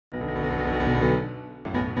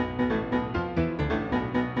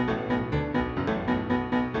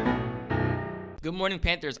Good morning,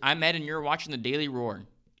 Panthers. I'm Ed, and you're watching the Daily Roar.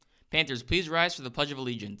 Panthers, please rise for the Pledge of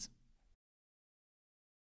Allegiance.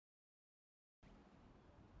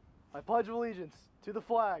 I pledge allegiance to the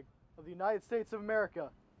flag of the United States of America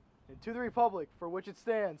and to the republic for which it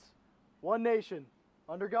stands, one nation,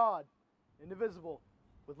 under God, indivisible,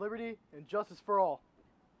 with liberty and justice for all.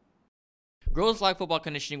 Girls Live football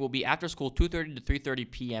conditioning will be after school 2:30 to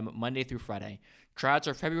 3:30 p.m. Monday through Friday. Tryouts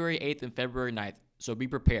are February 8th and February 9th, so be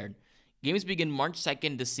prepared. Games begin March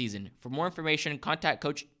 2nd this season. For more information, contact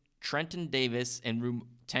Coach Trenton Davis in room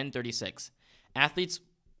 1036. Athletes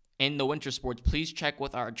in the winter sports, please check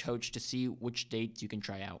with our coach to see which dates you can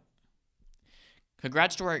try out.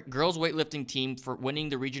 Congrats to our girls weightlifting team for winning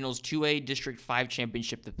the Regionals 2A District 5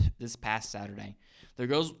 Championship this past Saturday. The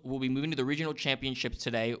girls will be moving to the regional championships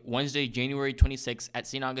today, Wednesday, January 26th at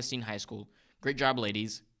St. Augustine High School. Great job,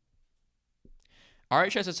 ladies.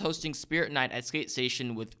 RHS is hosting Spirit Night at Skate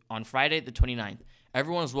Station on Friday the 29th.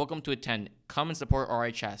 Everyone is welcome to attend. Come and support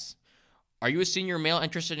RHS. Are you a senior male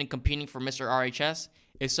interested in competing for Mr. RHS?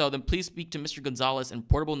 If so, then please speak to Mr. Gonzalez in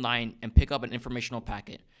Portable 9 and pick up an informational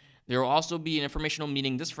packet. There will also be an informational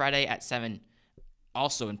meeting this Friday at 7,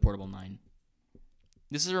 also in Portable 9.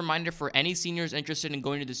 This is a reminder for any seniors interested in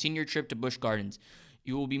going to the senior trip to Busch Gardens.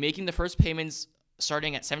 You will be making the first payments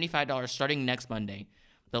starting at $75 starting next Monday.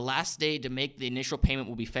 The last day to make the initial payment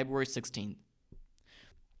will be February 16th.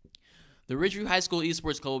 The Ridgeview High School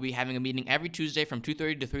Esports Club will be having a meeting every Tuesday from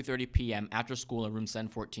 2:30 to 3:30 p.m. after school in room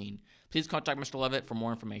 714. Please contact Mr. Levitt for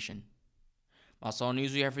more information. That's all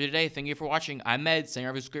news we have for today. Thank you for watching. I'm Ed, saying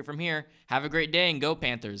everything's great from here. Have a great day and go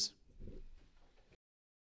Panthers.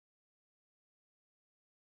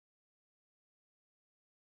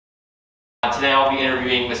 Today I'll be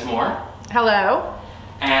interviewing Miss Moore. Hello.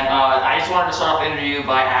 And I just wanted to start off the interview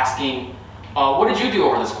by asking, what did you do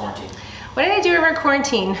over this quarantine? What did I do over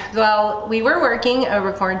quarantine? Well, we were working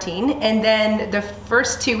over quarantine, and then the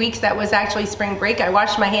first 2 weeks that was actually spring break, I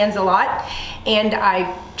washed my hands a lot, and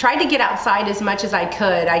I tried to get outside as much as I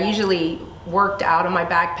could. I usually worked out on my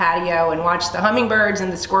back patio and watched the hummingbirds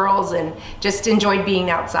and the squirrels and just enjoyed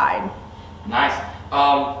being outside. Nice.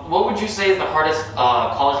 What would you say is the hardest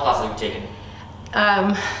college class that you've taken?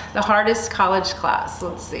 The hardest college class,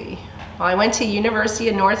 let's see. Well, I went to University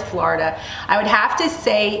of North Florida. I would have to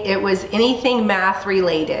say it was anything math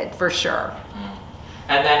related, for sure.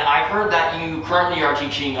 And then I heard that you currently are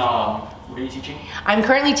teaching, what are you teaching? I'm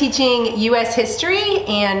currently teaching U.S. history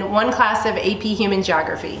and one class of AP Human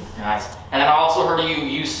Geography. Nice. And then I also heard you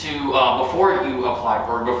used to, before you applied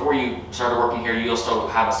or before you started working here, you also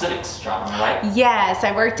have a civics job, am I right? Yes,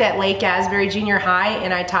 I worked at Lake Asbury Junior High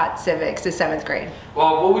and I taught civics to 7th grade.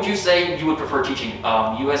 Well, what would you say you would prefer teaching,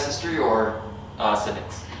 U.S. history or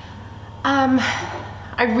civics?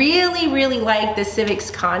 I really like the civics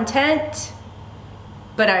content,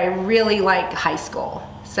 but I really like high school.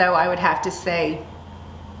 So I would have to say,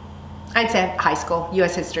 I'd say high school,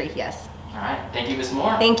 U.S. history, yes. All right. Thank you, Ms.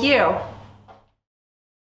 Moore. Thank you.